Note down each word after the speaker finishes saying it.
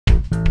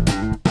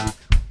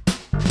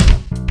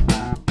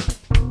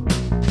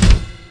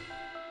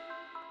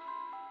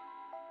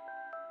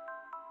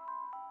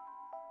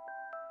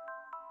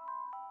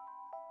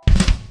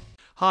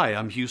Hi,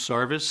 I'm Hugh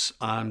Sarvis.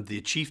 I'm the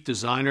Chief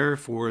Designer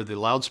for the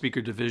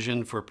Loudspeaker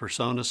Division for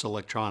PreSonus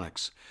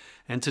Electronics.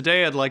 And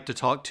today I'd like to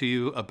talk to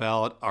you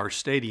about our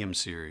Stadium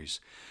Series.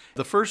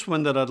 The first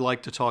one that I'd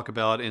like to talk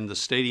about in the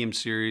Stadium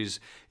Series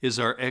is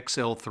our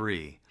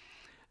XL3.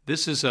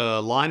 This is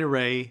a line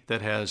array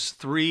that has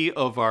 3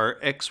 of our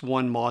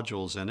X1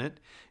 modules in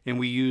it, and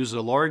we use a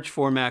large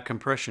format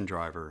compression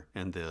driver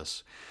in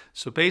this.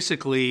 So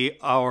basically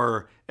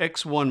our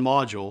X1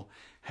 module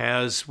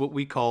has what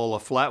we call a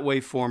flat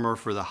waveformer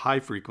for the high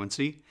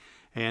frequency,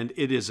 and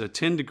it is a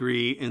 10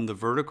 degree in the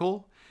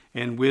vertical,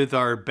 and with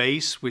our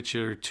base, which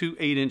are 2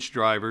 8-inch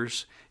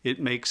drivers, it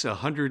makes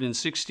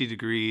 160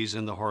 degrees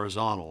in the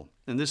horizontal.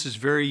 And this is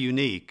very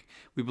unique.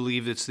 We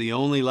believe it's the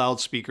only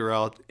loudspeaker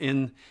out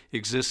in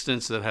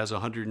existence that has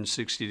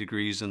 160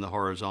 degrees in the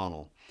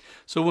horizontal.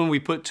 So when we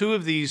put 2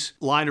 of these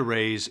line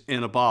arrays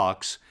in a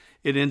box,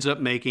 it ends up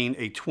making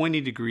a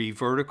 20 degree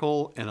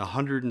vertical and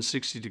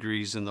 160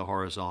 degrees in the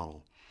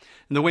horizontal.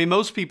 And the way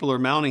most people are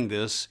mounting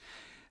this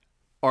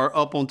are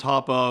up on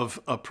top of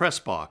a press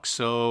box.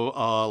 So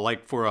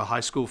like for a high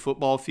school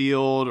football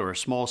field or a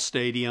small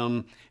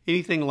stadium,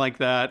 anything like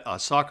that, a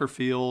soccer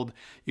field,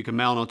 you can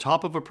mount on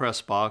top of a press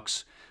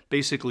box,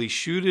 basically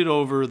shoot it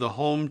over the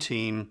home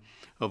team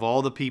of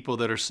all the people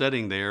that are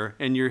sitting there,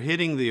 and you're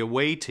hitting the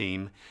away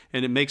team,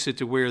 and it makes it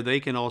to where they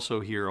can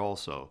also hear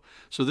also.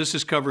 So this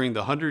is covering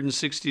the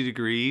 160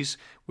 degrees,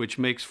 which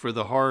makes for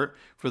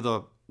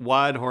the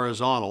wide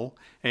horizontal,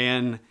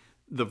 and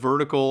the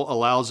vertical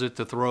allows it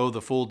to throw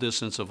the full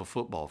distance of a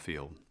football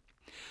field.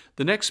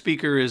 The next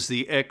speaker is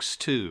the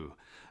X2.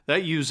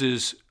 That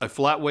uses a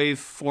flat wave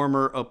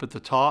former up at the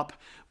top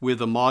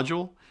with a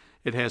module.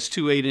 It has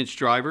 2 8-inch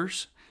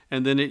drivers,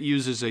 and then it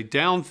uses a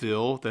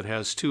downfill that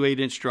has 2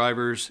 8-inch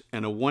drivers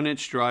and a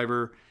 1-inch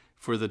driver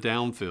for the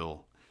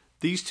downfill.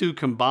 These two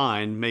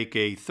combined make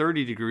a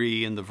 30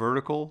 degree in the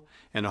vertical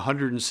and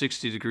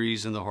 160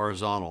 degrees in the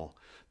horizontal.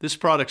 This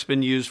product's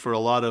been used for a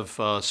lot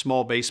of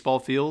small baseball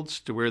fields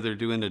to where they're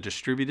doing a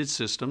distributed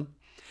system.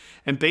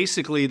 And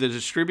basically the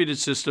distributed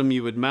system,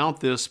 you would mount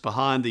this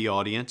behind the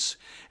audience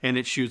and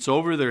it shoots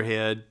over their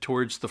head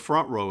towards the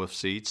front row of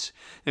seats.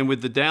 And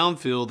with the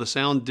downfill, the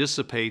sound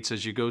dissipates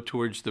as you go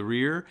towards the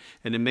rear,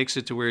 and it makes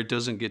it to where it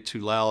doesn't get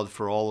too loud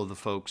for all of the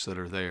folks that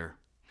are there.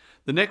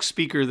 The next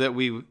speaker that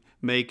we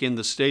make in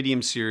the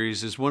Stadium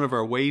Series is one of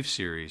our Wave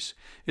Series.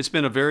 It's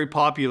been a very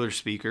popular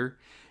speaker.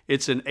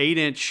 It's an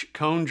 8-inch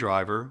cone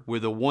driver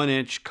with a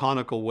 1-inch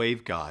conical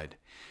waveguide.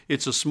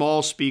 It's a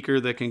small speaker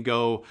that can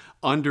go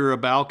under a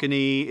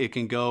balcony, it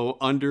can go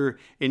under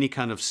any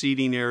kind of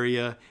seating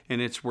area,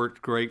 and it's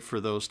worked great for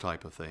those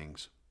type of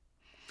things.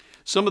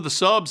 Some of the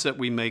subs that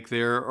we make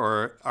there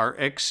are our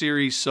X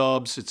Series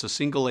subs. It's a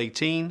single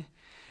 18,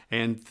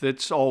 and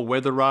that's all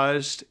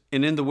weatherized.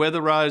 And in the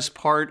weatherized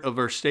part of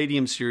our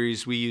Stadium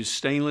Series, we use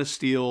stainless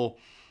steel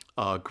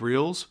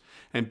grills.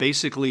 And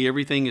basically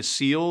everything is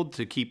sealed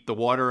to keep the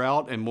water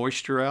out and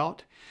moisture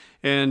out.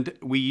 And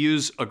we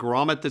use a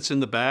grommet that's in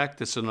the back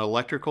that's an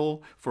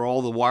electrical for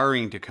all the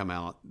wiring to come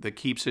out that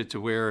keeps it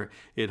to where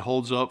it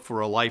holds up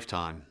for a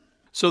lifetime.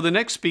 So the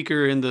next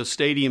speaker in the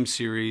Stadium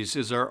Series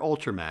is our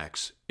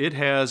Ultramax. It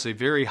has a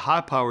very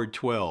high-powered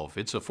 12.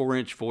 It's a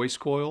 4-inch voice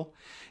coil,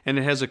 and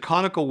it has a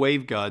conical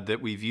waveguide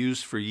that we've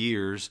used for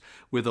years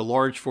with a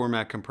large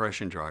format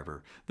compression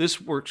driver.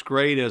 This works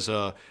great as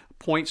a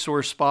point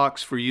source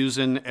box for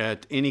using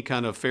at any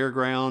kind of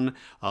fairground,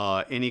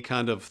 any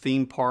kind of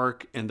theme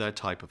park, and that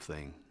type of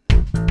thing.